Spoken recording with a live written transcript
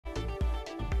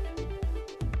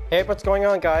Hey, what's going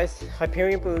on, guys?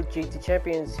 Hyperion-Blue-GT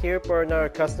Champions here for another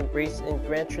custom race in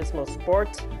Gran Turismo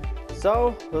Sport.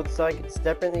 So, looks like it's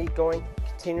definitely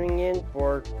continuing in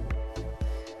for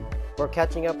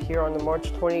catching up here on the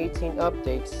March 2018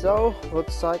 update. So,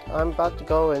 looks like I'm about to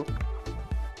go and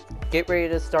get ready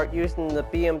to start using the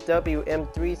BMW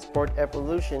M3 Sport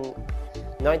Evolution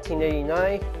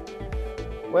 1989.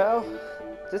 Well,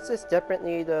 this is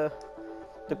definitely the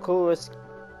coolest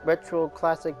retro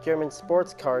classic German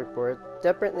sports car for it.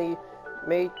 Definitely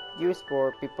made use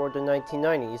for before the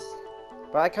 1990s.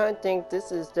 But I kind of think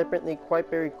this is definitely quite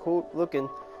very cool looking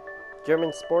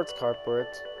German sports car for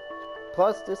it.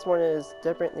 Plus this one is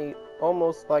definitely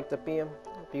almost like the BMW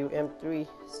M3.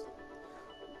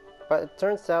 But it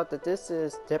turns out that this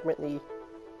is definitely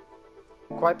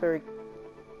quite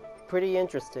pretty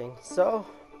interesting. So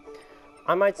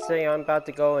I might say I'm about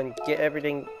to go and get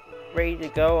everything ready to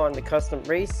go on the custom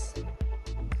race.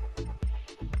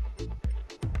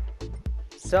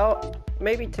 So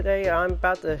maybe today I'm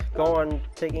about to go on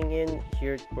taking in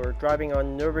here for driving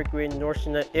on Nürburgring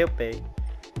Nordschnelle Ilpe,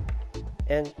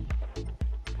 and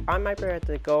I might have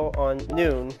to go on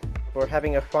noon for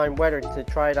having a fine weather to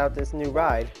try out this new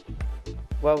ride.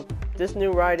 Well, this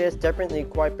new ride is definitely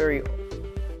quite very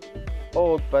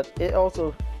old, but it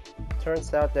also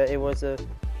turns out that it was a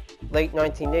late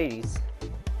 1980s.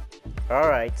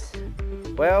 Alright,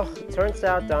 well, it turns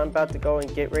out that I'm about to go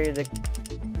and get ready to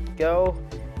go,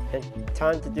 and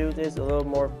time to do this a little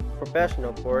more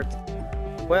professional for it.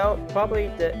 Well, probably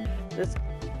this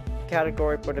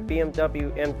category for the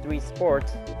BMW M3 Sport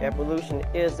Evolution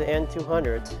is the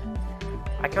N200.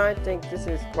 I kind of think this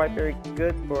is quite very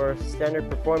good for standard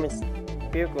performance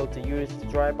vehicle to use to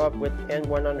drive up with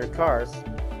N100 cars.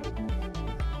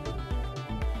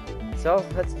 So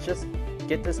let's just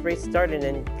get this race started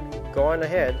and go on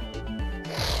ahead.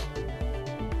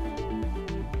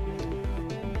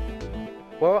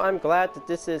 Well, I'm glad that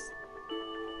this is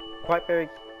quite very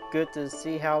good to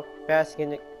see how fast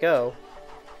can it go.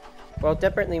 Well,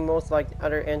 definitely most like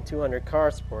other N200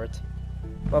 cars for it.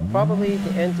 But probably the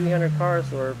N300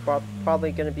 cars are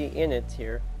probably going to be in it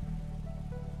here.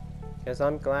 Because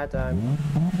I'm glad that I'm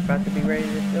about to be ready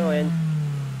to go in.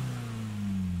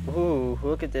 Ooh,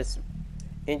 look at this.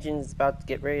 Engine's about to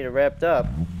get ready to rev up.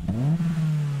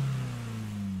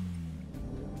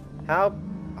 How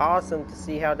awesome to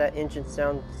see how that engine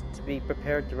sounds to be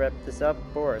prepared to rev this up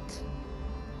for it.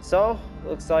 So,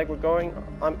 looks like I'm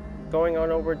going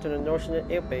on over to the Nordschnelle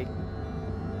Ilpe,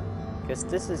 because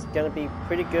this is going to be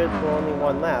pretty good for only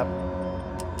one lap.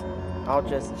 I'll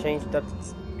just change the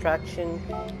traction,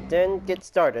 then get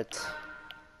started.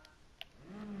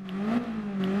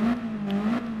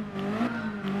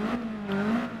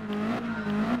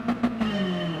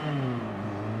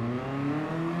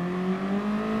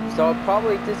 So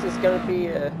probably this is going to be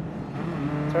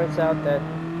turns out that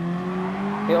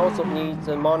it also needs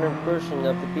a modern version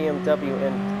of the BMW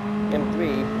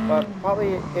M3, but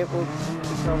probably it will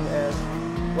become as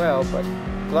well. But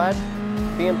glad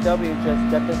BMW just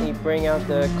definitely bring out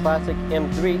the classic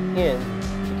M3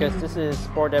 in, because this is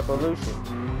Sport Evolution.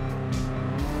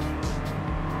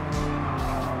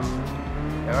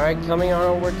 Alright, coming on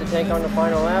over to take on the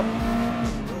final lap.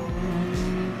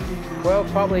 Well,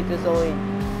 probably this only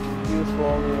used for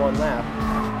only one lap.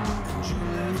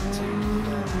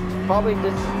 Probably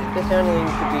this handling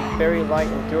should be very light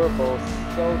and durable,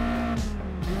 so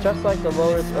just like the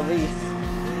Lotus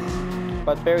Elise,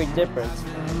 but very different.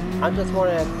 I just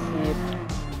wanted to see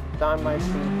if I might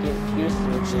be getting used to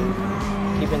it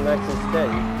and keep it nice and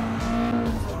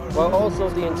steady. Well, also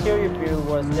the interior view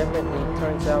was definitely,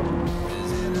 turns out,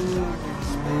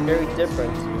 very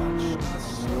different.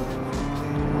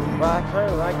 Well, I kind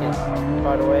of like it,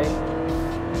 by the way.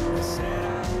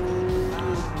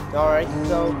 Alright,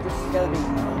 so this is going to be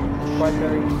quite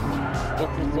very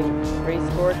interesting race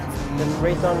for it. Let's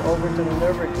race on over to the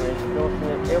Nürburgring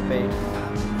Nordschnelle Ilpe.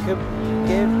 Could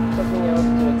give something else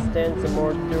to extend some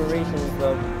more durations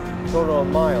of total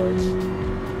mileage.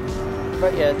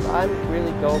 But yes, I'm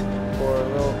really going for a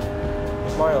little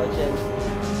mileage. And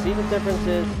see, the difference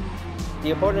is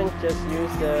the opponent just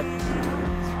used the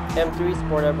M3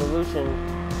 Sport Evolution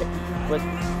with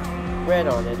red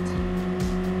on it.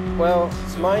 Well,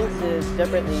 mine is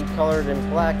definitely colored in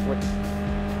black with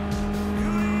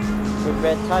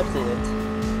red types in it,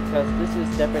 because this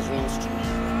is definitely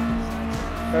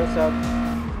turns out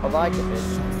I like it.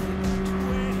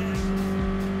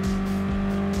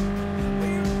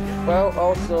 Well,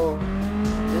 also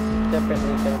this is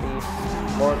definitely going to be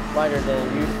more lighter than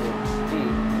it usually be.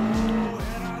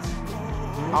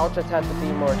 I'll just have to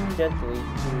be more gently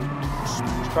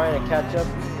to trying to catch up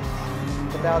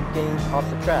without getting off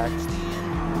the track.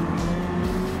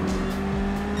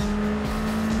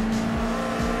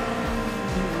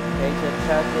 Okay, just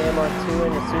past the MR2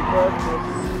 and the Supra, just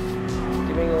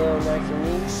giving a little nice and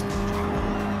neat.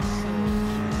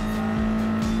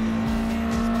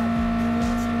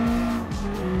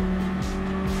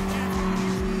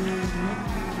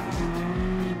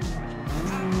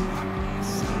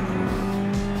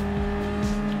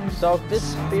 So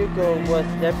this vehicle was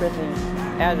definitely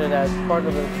added as part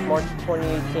of the March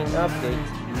 2018 update,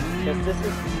 because this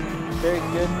is very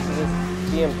good for this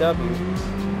BMW.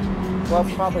 Well,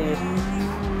 probably if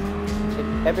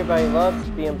everybody loves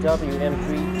BMW M3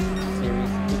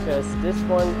 series, because this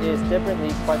one is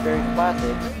definitely quite very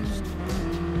classic,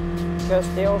 because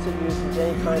they also use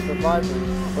any kind of library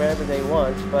wherever they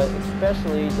want, but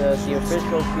especially the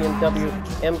official BMW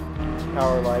M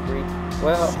Power library.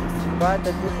 Well, I'm glad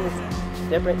that this is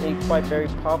definitely quite very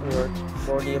popular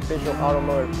for the official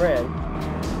automotive brand.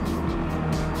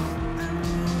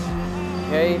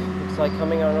 Okay, looks like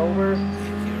coming on over.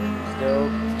 Still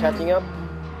catching up.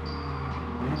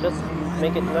 Just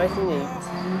make it nice and neat.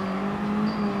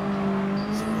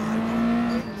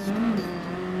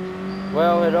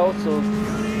 Well, it also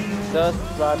does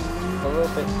drive a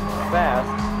little bit fast,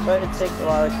 but it takes a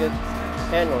lot of good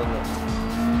handling it.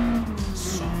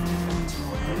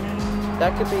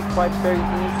 That could be quite very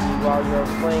easy while you're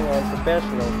playing on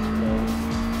professional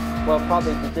mode. Well,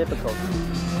 probably the difficulty.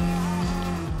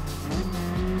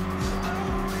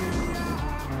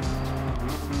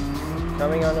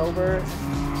 Coming on over.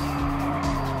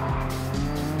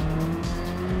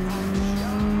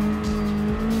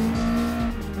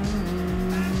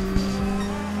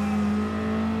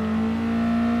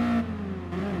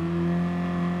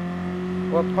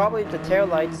 Well, probably the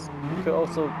taillights could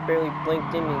also barely blink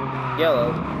dim in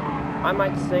yellow. I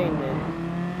might say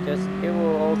that because it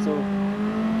will also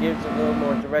give a little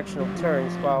more directional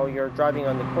turns while you're driving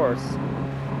on the course.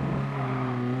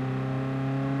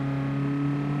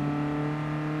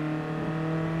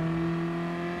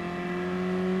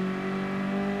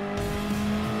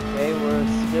 Okay, we're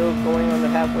still going on the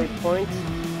halfway point.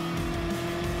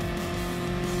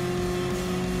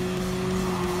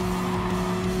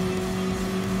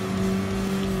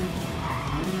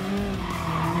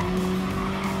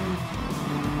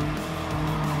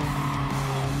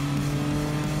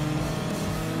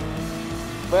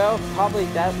 Well, probably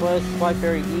that was quite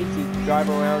very easy to drive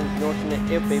around Northern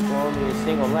Italy for only a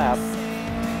single lap.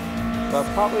 But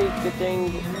probably a good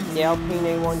thing the Alpine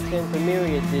A110 Premier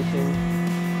Edition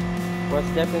was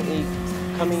definitely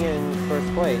coming in first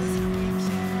place.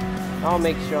 I'll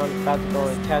make sure I'm about to go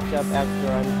and catch up after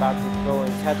I'm about to go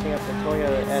and catching up the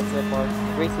Toyota SFR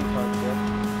Racing Concept.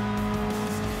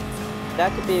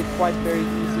 That could be a quite very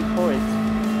easy point.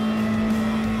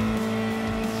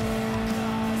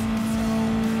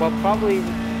 Well, probably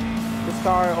this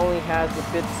car only has a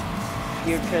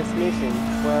 5th-gear transmission.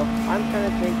 Well, I'm kind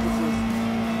of think this is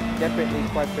definitely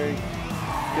quite very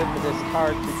good for this car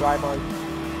to drive on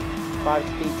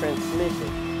 5-speed transmission.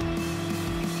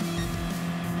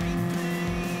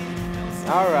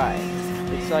 Alright,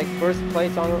 looks like first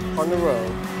place on the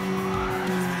road.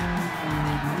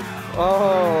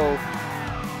 Oh!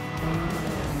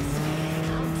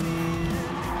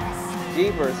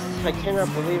 Jeepers, I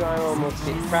cannot believe I almost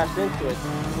crashed into it.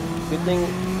 Good thing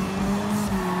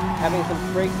having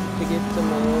some brakes to get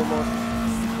some a little more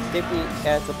safety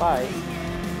as a bike.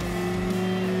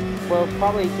 Well,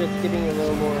 probably just giving a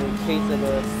little more in case of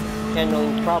a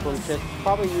handling problem. Just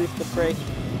probably use the brake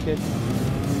to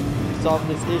solve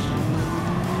this issue.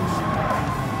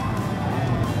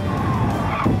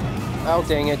 Oh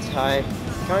dang it, I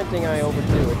kind of think I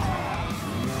overdo it.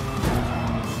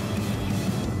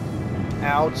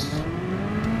 Ouch.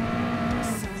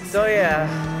 So yeah,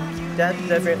 that's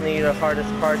definitely the hardest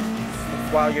part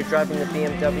while you're driving the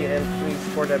BMW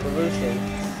M3 Sport Evolution.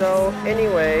 So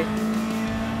anyway,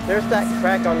 there's that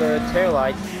crack on the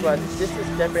taillights, but this is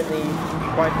definitely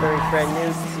quite very brand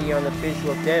new to see on the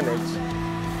visual damage.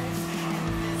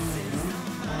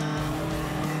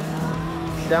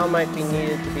 That might be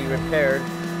needed to be repaired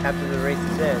after the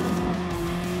race's end.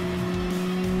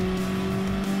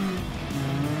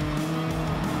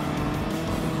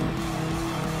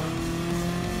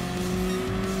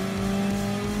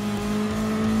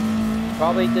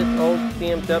 Probably this old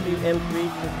BMW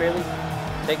M3 could barely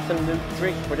take some new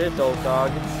tricks for this old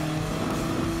dog.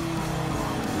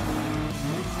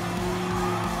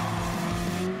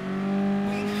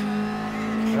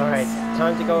 Alright,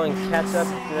 time to go and catch up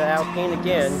to the Alpine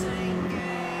again.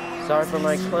 Sorry for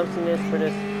my clumsiness for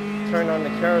this turn on the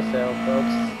carousel,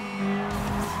 folks.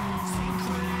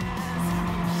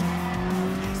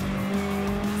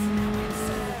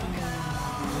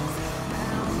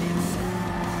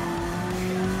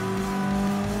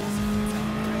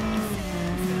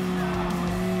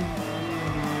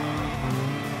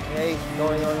 Okay,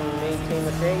 going on to maintain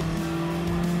the pace.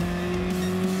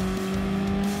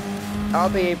 I'll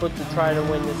be able to try to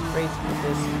win this race with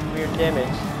this rear damage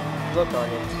look on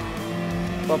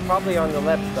it. Well, probably on the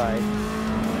left side.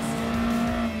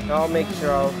 I'll make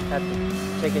sure I'll have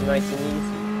to take it nice and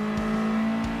easy.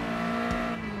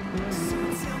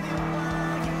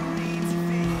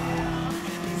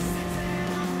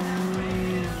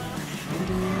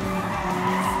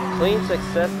 Clean,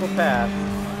 successful pass.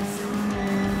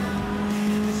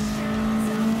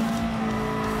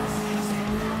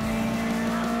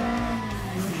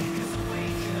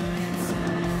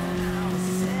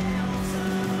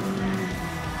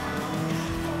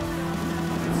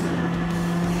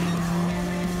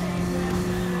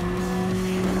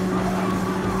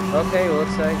 Okay,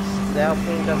 looks like the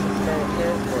Alpine doesn't stand a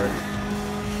chance for it.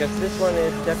 Because this one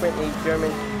is definitely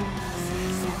German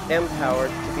M-powered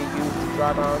to be used to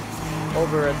drive on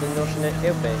over at the Notionet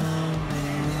airbase.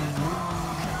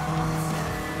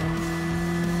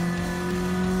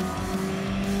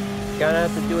 Gonna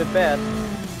have to do it best.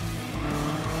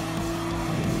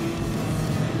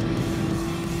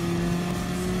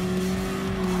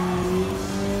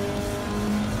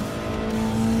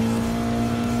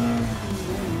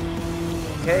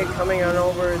 Okay, coming on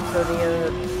over to the end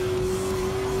of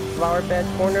the flower bed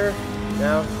corner.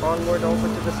 Now onward over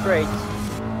to the straight.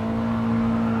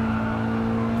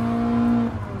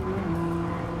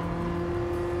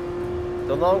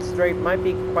 The long straight might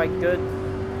be quite good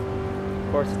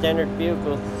for standard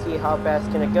vehicles to see how fast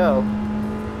can it go.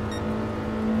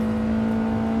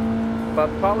 But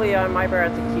probably I might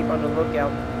have to keep on the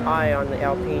lookout eye on the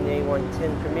Alpine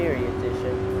A110 Premier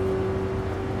Edition.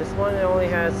 This one only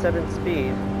has 7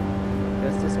 speed,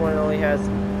 because this one only has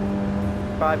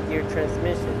 5-gear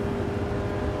transmission.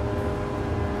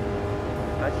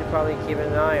 I should probably keep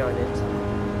an eye on it.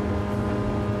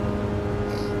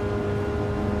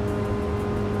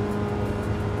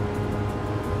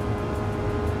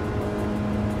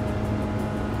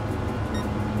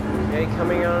 Okay,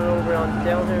 coming on over on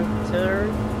downhill turn.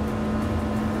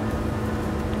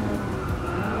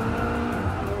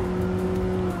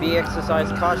 Be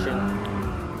exercise caution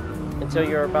until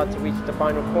you're about to reach the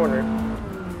final corner.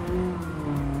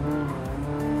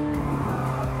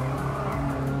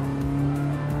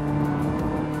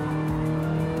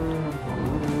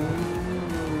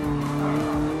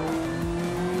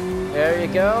 There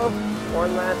you go.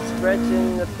 One last stretch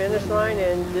in the finish line,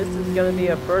 and this is going to be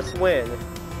a first win.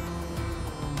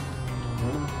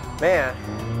 Man,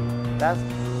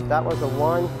 that was a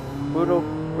one brutal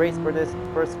race for this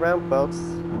first round, folks.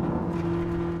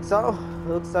 So,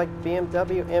 looks like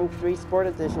BMW M3 Sport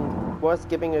Edition was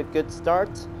giving a good start,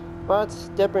 but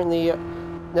definitely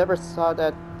never saw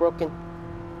that broken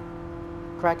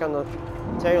crack on the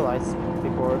taillights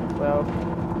before. Well,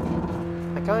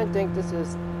 I kind of think this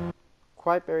is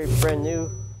quite very brand new,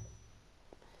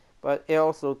 but it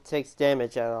also takes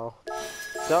damage at all.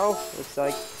 So, looks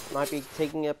like might be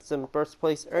taking up some first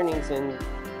place earnings and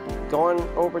going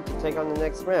over to take on the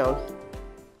next round.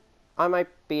 I might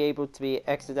be able to be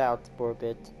exited out for a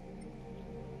bit.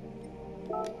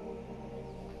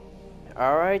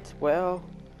 Alright, well,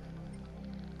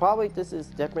 probably this is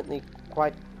definitely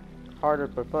quite harder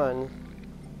for fun,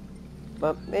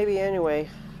 but maybe anyway,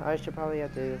 I should probably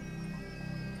have to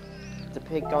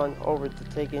pick on over to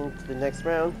take into the next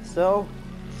round. So,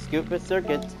 Scuba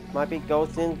Circuit might be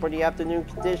goes in for the afternoon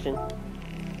condition.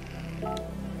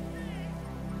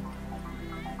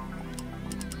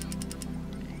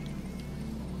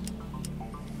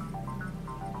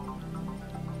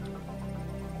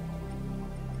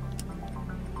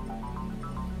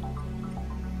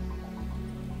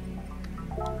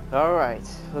 Alright,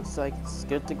 looks like it's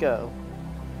good to go.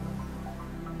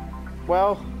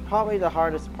 Well, probably the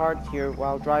hardest part here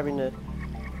while driving the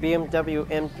BMW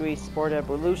M3 Sport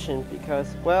Evolution,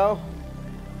 because, well,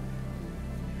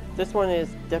 this one is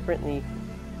definitely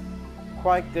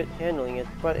quite good handling it,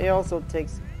 but it also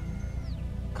takes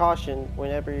caution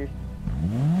whenever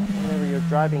you're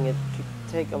driving it to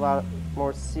take a lot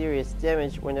more serious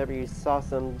damage whenever you saw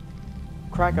some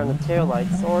crack on the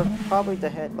taillights, or probably the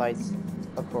headlights,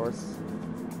 of course.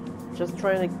 Just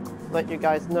trying to let you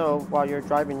guys know while you're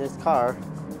driving this car,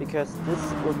 because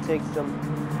this will take some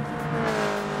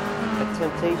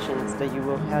temptations that you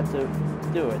will have to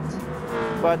do it.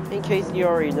 But in case you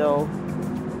already know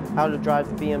how to drive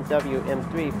the BMW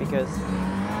M3, because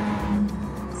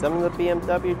some of the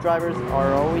BMW drivers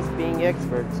are always being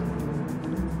experts.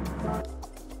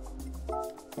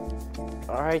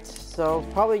 Alright, so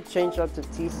probably change up to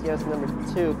TCS number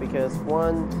 2, because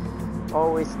 1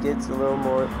 always gets a little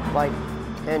more light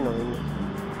handling.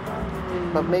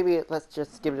 But maybe let's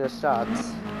just give it a shot.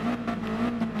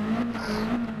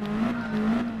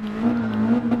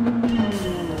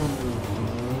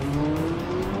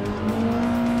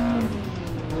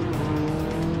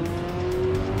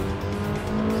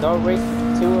 So race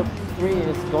 2 of 3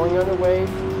 is going underway,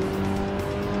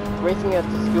 racing at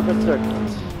the Scuba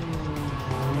Circuit.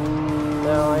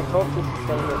 Now I hope this is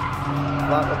going to be a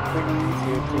lot pretty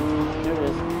easier to do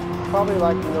this, probably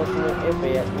like the notion of Ife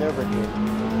at Nürburgring.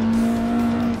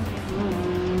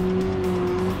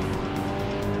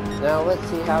 Now let's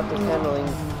see how this handling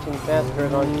can master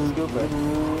it on the Scuba.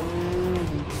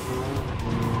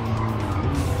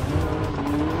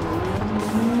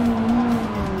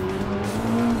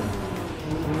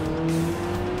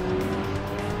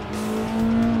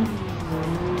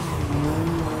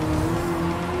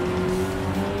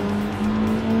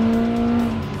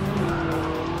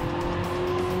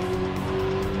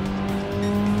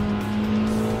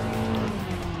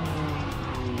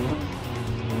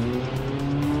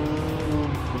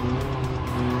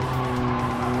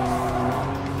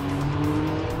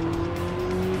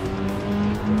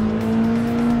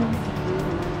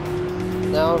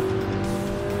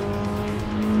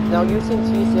 Now using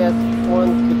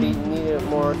TCS1 could be needed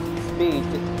more speed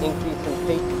to increase in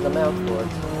paces amount for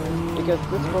it, because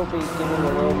this will be giving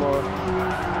a little more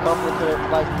complicated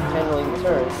like handling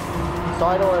turns, so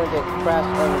I don't want to get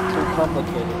crashed on it too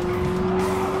complicated.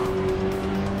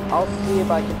 I'll see if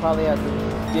I can probably have to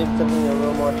give something a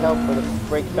little more help for the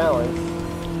brake balance.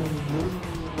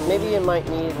 Maybe it might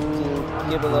need to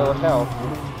give a little help.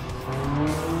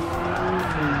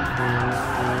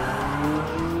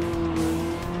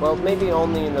 Well, maybe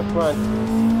only in the front.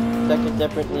 That could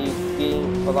definitely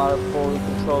gain a lot of fully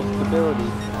controlled stability.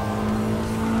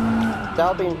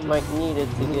 That'll be might need it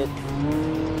to get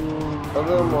a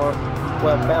little more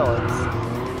well balanced.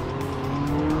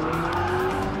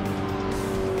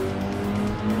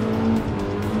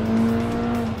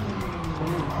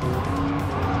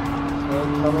 So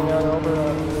coming on over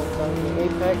on the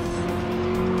apex.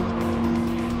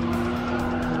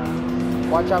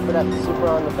 Watch out for that super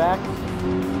on the back.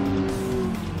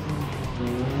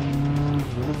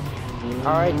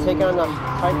 Alright, take on the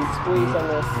tight squeeze on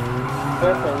the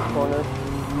hairpin corner.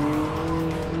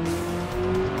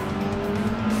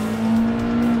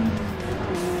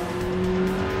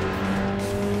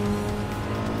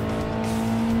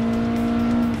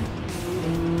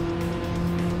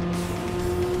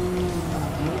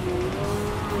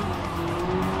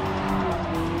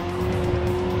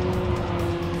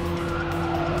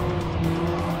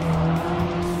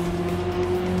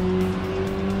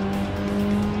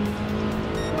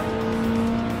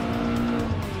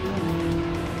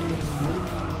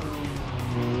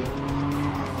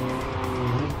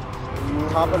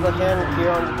 Top of the hand here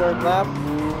on the third lap.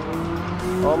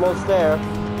 Almost there.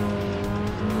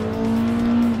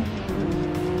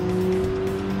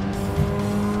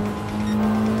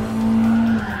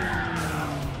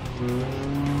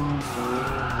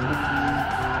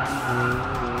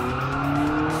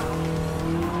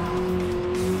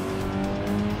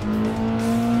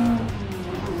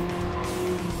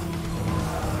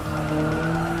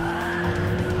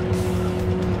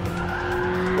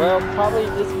 Well, probably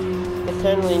this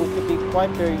handling could be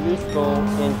quite very useful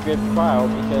in drift trial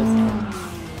because,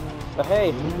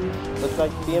 hey, looks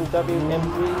like BMW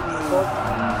M3 Sport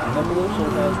Evolution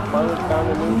has finally found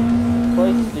a new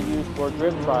place to use for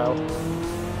drift trial.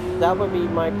 That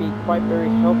might be quite very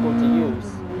helpful to use,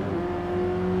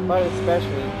 but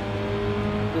especially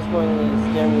this one is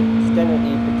standard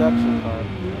production time.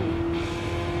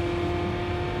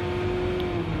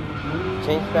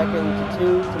 Change back into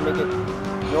 2 to make it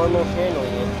normal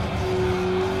handling it.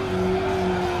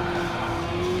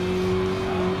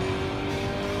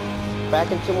 Back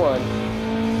into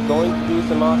 1, going to do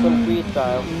some awesome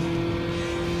freestyle.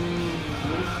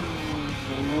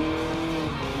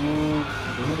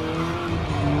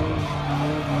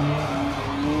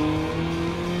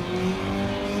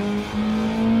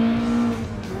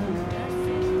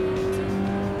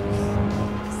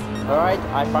 Alright,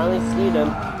 I finally see them.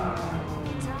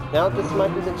 Now this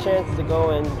might be the chance to go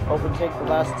and overtake the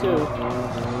last 2.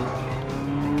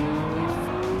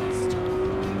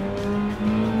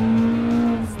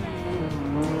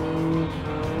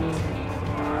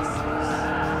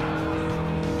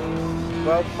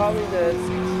 Well, probably the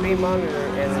speed monitor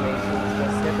animation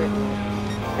was definitely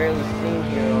barely seen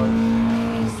here on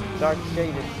dark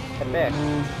shaded effect.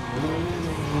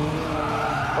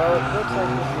 Well, it looks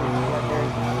like this is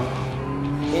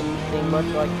interesting, much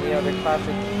like the other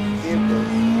classic vehicles,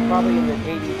 probably in the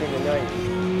 80s and the 90s.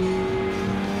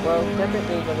 Well,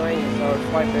 definitely the 90s are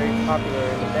quite very popular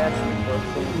in the battery for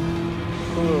some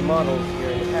cooler models here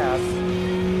in the past.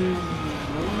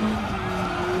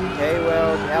 Okay,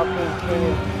 well, the Alpine came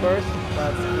in first,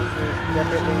 but this is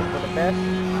definitely for the best.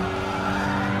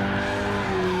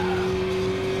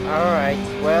 Alright,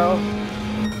 well,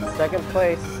 second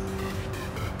place.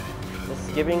 Just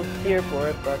giving here for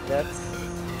it, but that's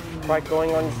quite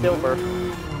going on silver.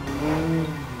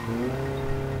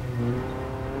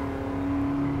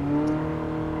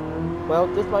 Well,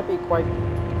 this might be quite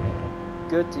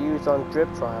good to use on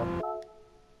drip trial.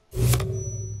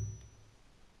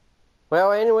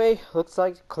 Well, anyway, looks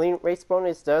like clean race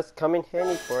bonus does come in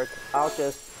handy for it. I'll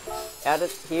just add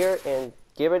it here and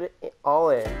give it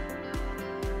all in.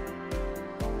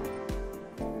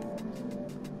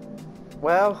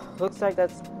 Well, looks like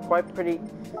that's quite pretty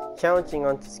challenging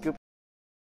on scoop.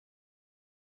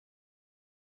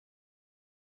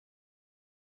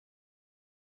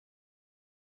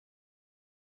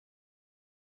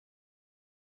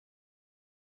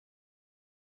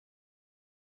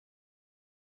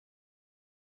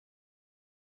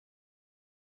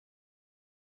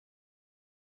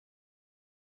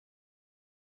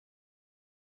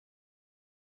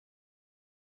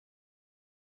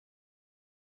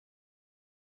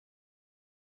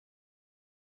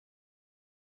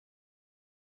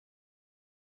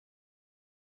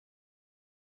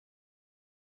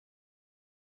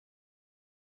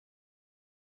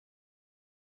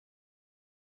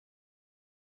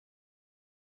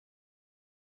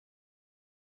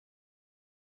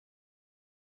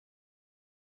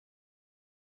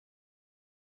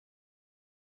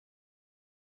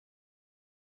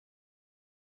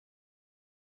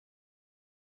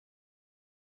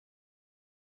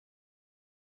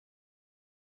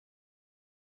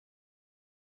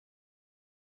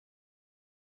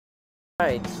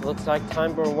 Right, looks like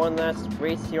time for one last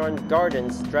race here on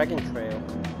Gardens Dragon Trail.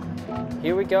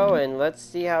 Here we go, and let's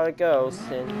see how it goes,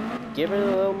 and give it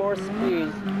a little more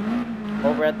speed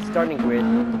over at the starting grid.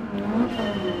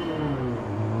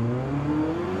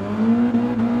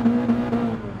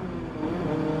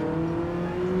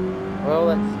 Well,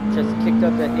 let's just kick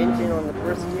up the engine on the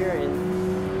first gear,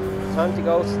 and it's time to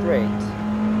go straight.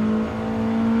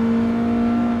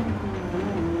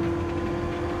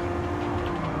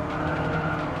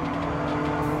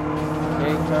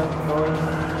 Going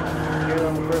here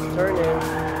on the first turn, and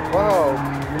whoa!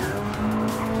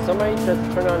 Somebody just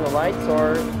turned on the lights,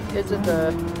 or is it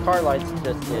the car lights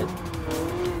just did?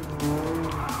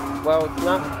 Well, it's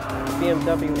not the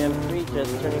BMW M3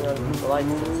 just turning on the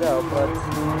lights itself, but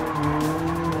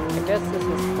I guess this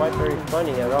is quite very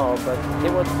funny at all, but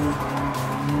it was,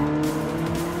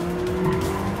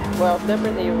 well,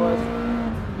 definitely it was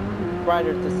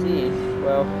brighter to see.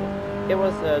 Well, it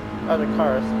was other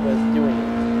cars was doing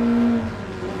it.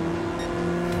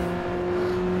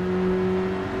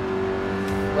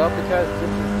 Well, because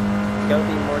this is going to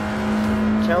be more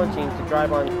challenging to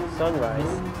drive on sunrise,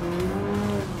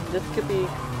 this could be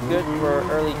good for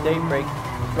early daybreak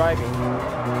driving.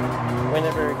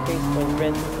 Whenever when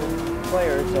Gran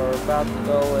players are about to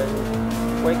go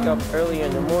and wake up early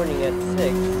in the morning at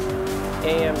 6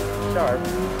 a.m. sharp,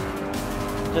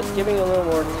 just giving a little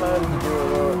more time to do a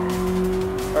little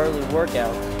early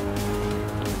workout.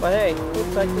 But hey,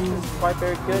 looks like this is quite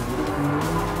very good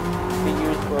to be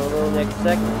used for a little next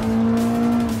segment.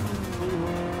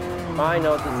 I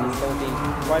know this is going to be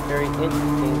quite very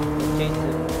interesting in case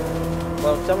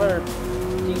well, some other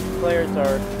team players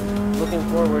are looking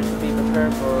forward to be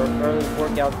prepared for early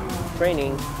workout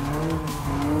training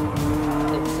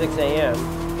at 6 a.m.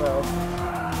 Well,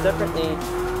 definitely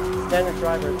standard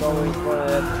drivers always want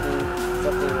to do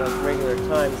something like regular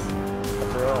times of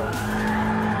their own.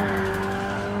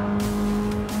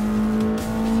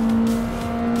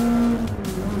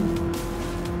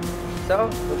 So,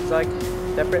 looks like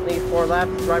definitely 4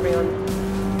 laps driving on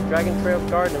Dragon Trail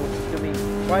Gardens is going to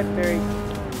be quite very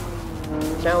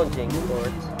challenging for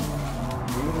it.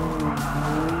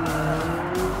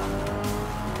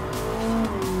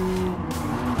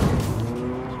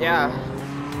 Yeah,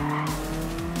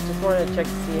 just wanted to check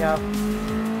to see how,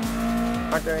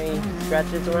 aren't there any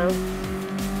scratches around?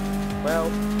 Well,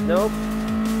 nope,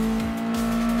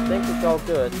 I think it's all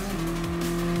good.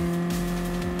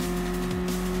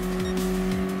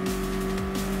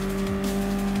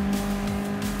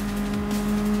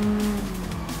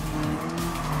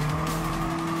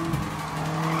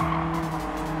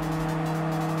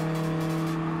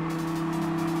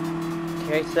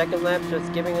 Okay, second lap,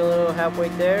 just giving a little halfway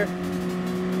there.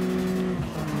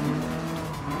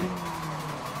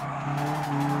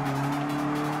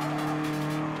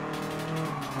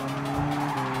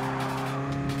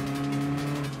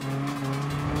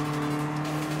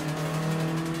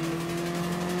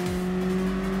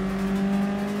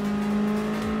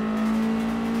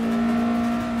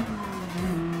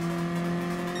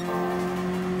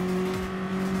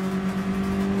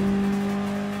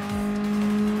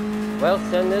 Well,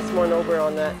 send this one over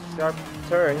on that sharp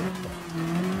turn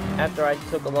after I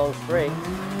took a long straight.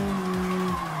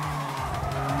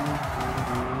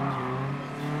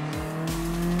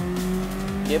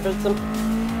 Give it some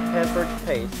pampered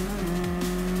pace.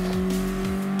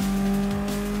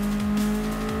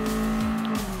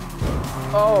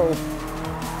 Oh!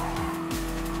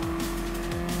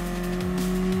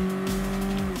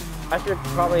 I should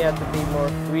probably have to be more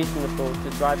reasonable to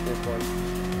drive this one.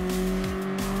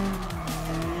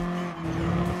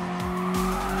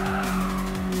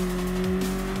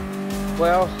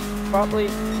 Well, probably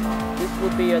this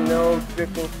would be a no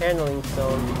drifting handling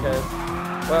zone because,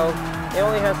 well, it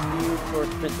only has to be used for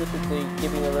specifically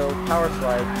giving a little power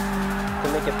slide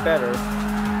to make it better.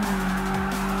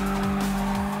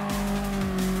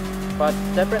 But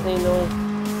definitely no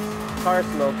car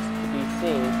smokes to be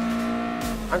seen.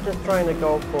 I'm just trying to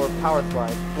go for power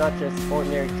slide, not just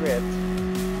ordinary drift.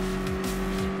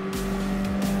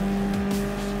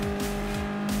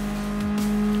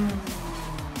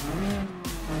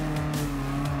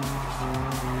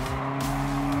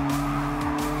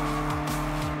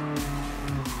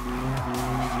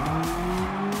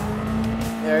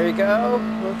 There you go.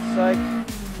 Looks like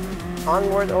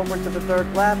onward over to the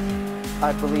third lap,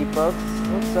 I believe, folks.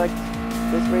 Looks like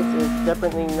this race is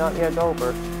definitely not yet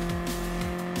over.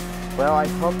 Well, I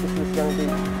hope this is going to be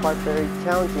quite very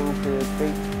challenging to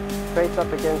face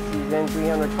up against these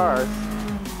M300 cars.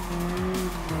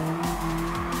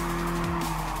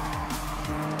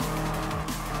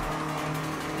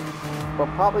 Well,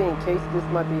 probably in case this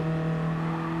might be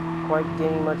quite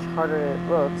getting much harder than it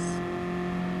looks.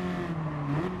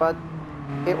 But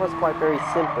it was quite very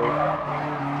simple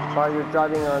while you're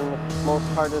driving on most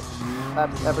hardest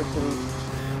laps ever to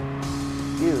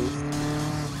be used.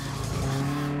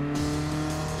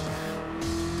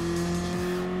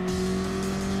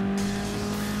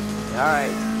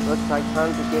 Alright, looks like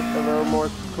time to get a little more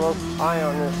close eye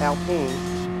on the Alpine.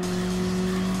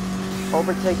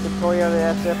 Overtake the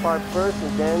Toyota SFR first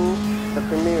and then the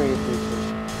Premier Edition.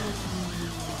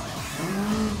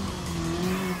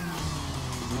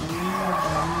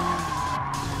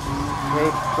 Okay,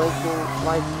 blinking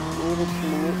lights needed to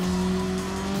be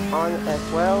on as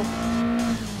well.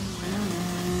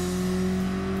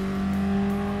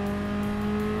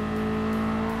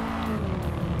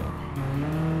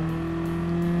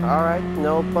 Alright,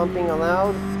 no bumping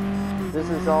allowed. This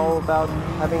is all about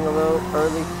having a little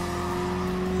early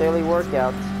daily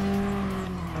workout.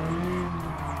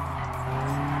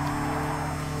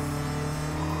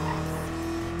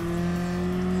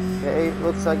 Okay,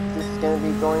 looks like this is going to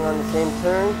be going on the same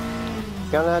turn.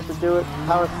 Gonna have to do it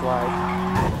power slide.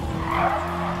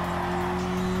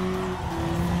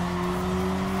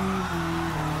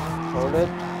 Hold it,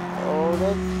 hold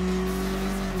it.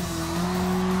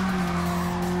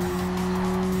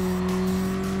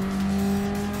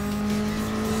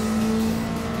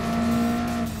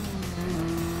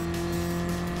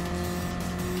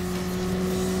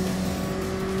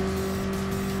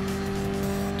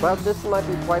 Well, this might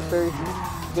be quite very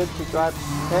good to drive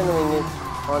handling it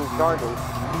on gardens.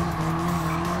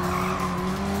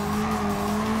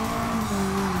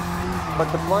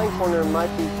 But the blind corner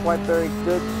might be quite very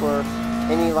good for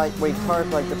any lightweight cars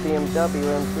like the BMW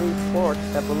M3 Sport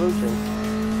Evolution.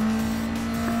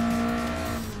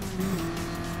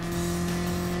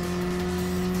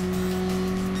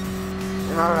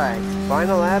 Alright,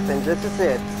 final lap and this is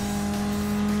it.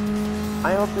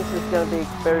 I hope this is going to be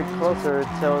very closer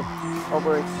until it's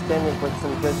overextended with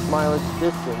some good mileage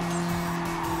distance.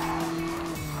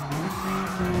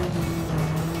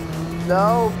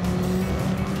 No!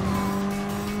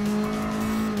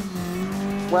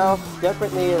 Well,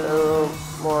 definitely a little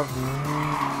more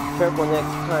careful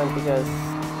next time because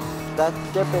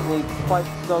that's definitely quite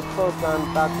so close I'm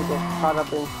about to get caught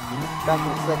up back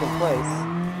in second place.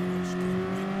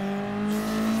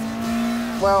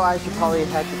 Well, I should probably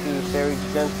have to be very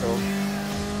gentle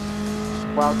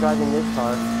while driving this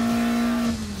car.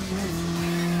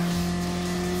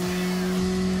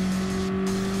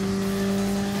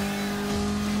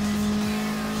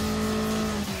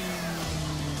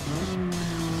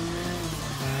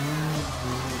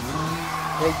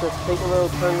 Okay, just take a little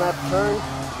lap turn.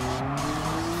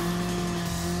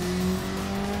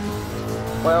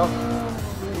 Well,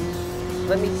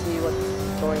 let me see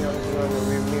what's going on here on the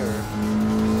rear mirror.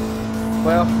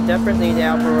 Well, definitely the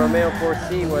Alfa Romeo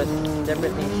 4C was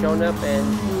definitely shown up, and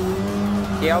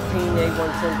the Alpine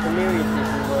A110 Premier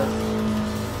Edition was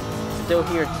still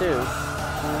here too.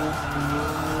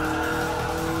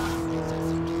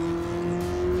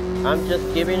 I'm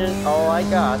just giving it all I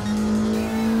got.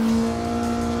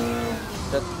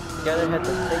 Just gonna have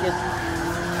to take it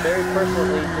very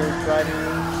personally to drive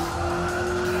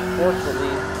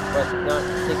forcefully, but not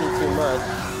taking too much.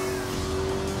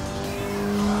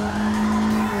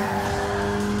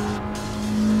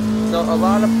 So a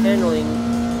lot of handling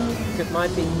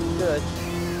might be good,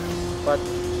 but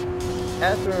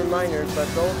as a reminder, but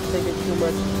don't take it too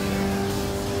much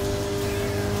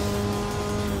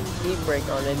e-brake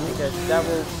on it, because that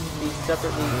will be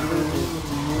separately used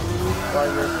while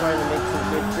you're trying to make some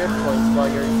good drift points while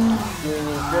you're doing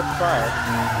these drift trials.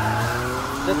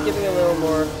 Just giving a little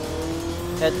more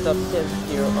heads up tips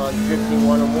here on drifting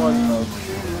 101, folks.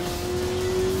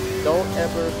 Don't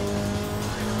ever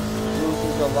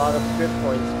lose a lot of drift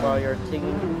points while you're taking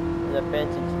an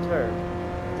advantage turn.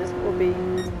 This will be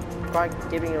quite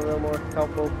giving a little more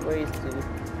helpful ways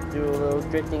to do a little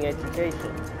drifting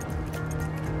education.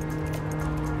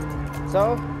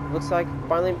 So, looks like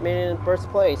finally made it in first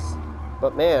place.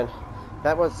 But man,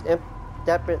 that was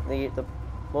definitely the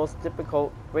most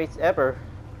difficult race ever.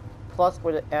 Plus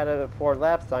with it added 4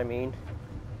 laps, I mean.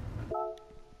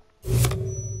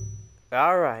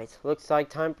 Alright, looks like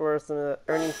time for some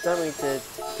earnings summary to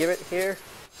give it here.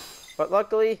 But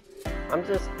luckily, I'm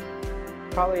just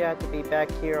probably have to be back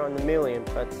here on the million.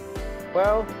 But,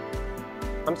 well,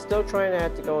 I'm still trying to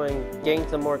have to go and gain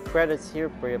some more credits here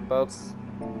for you folks.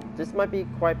 This might be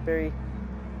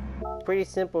pretty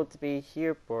simple to be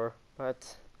here for,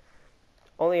 but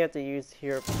only have to use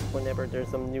here whenever there's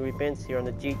some new events here on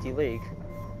the GT League.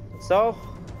 So,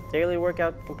 daily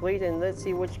workout complete, and let's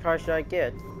see which car should I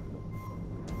get.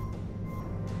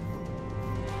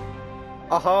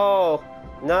 Oh,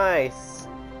 nice!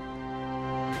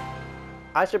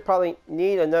 I should probably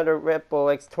need another Red Bull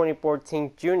X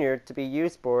 2014 Junior to be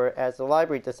used for as a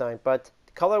library design, but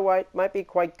the color white might be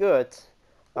quite good.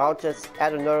 I'll just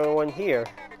add another one here.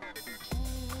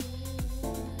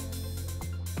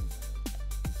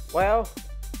 Well,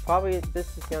 probably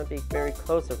this is going to be very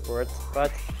closer for it, but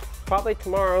probably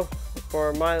tomorrow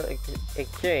for my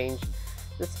exchange,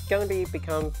 this is going to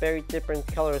become very different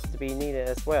colors to be needed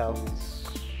as well.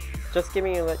 Just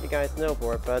giving you let you guys know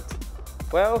for it, but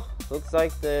well, looks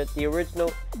like the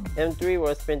original M3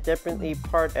 was been definitely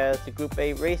part as the Group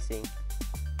A racing.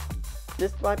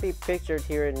 This might be pictured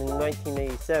here in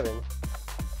 1987.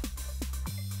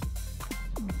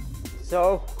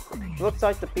 So, looks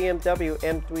like the BMW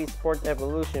M3 Sport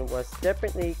Evolution was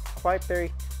definitely quite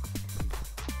very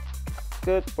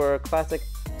good for a classic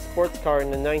sports car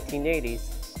in the 1980s.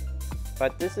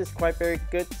 But this is quite very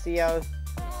good to see how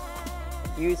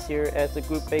used here as a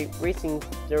Group A racing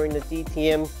during the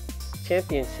DTM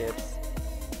championships.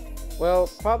 Well,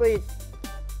 probably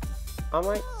I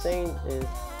might say is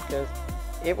because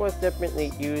it was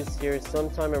definitely used here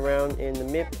sometime around in the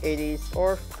mid 80s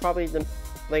or probably the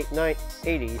late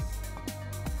 80s.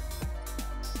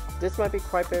 This might be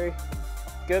quite very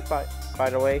good by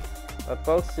the way.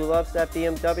 Folks who loves that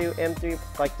BMW M3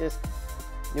 like this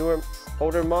newer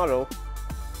older model,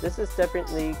 this is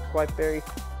definitely quite very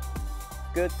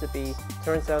good to be,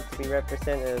 turns out to be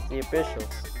represented as the official.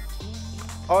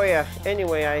 Oh yeah,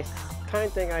 anyway, I kind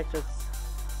of think I just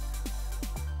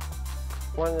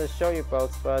wanted to show you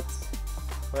folks, but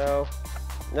well,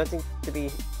 nothing to be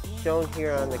shown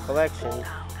here on the collection,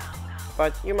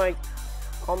 but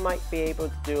I might be able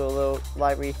to do a little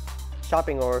library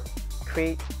shopping or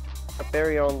create a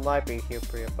very own library here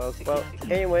for you folks. Well,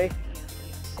 anyway,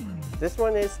 this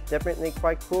one is definitely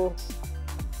quite cool,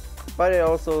 but it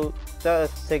also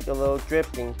does take a little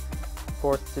drifting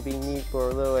course to be neat for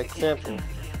a little example.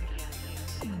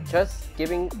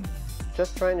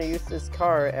 Just trying to use this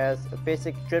car as a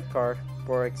basic drift car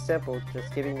for example,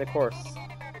 just giving the course.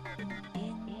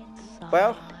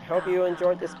 Well, I hope you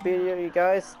enjoyed this video, you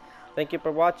guys. Thank you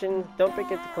for watching. Don't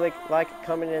forget to click like,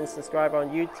 comment, and subscribe on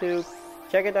YouTube.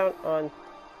 Check it out on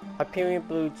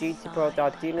Hyperion-Blue-GT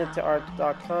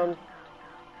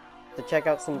to check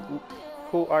out some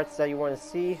cool arts that you want to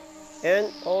see,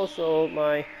 and also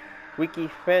my wiki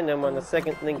fandom on the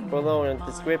second link below in the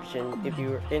description if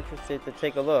you're interested to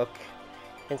take a look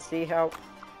and see how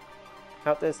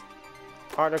this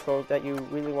article that you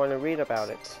really want to read about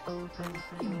it.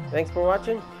 Thanks for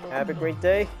watching, have a great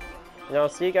day, and I'll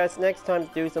see you guys next time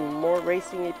to do some more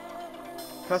racing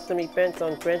custom events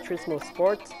on Gran Turismo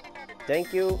Sport.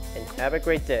 Thank you and have a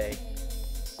great day.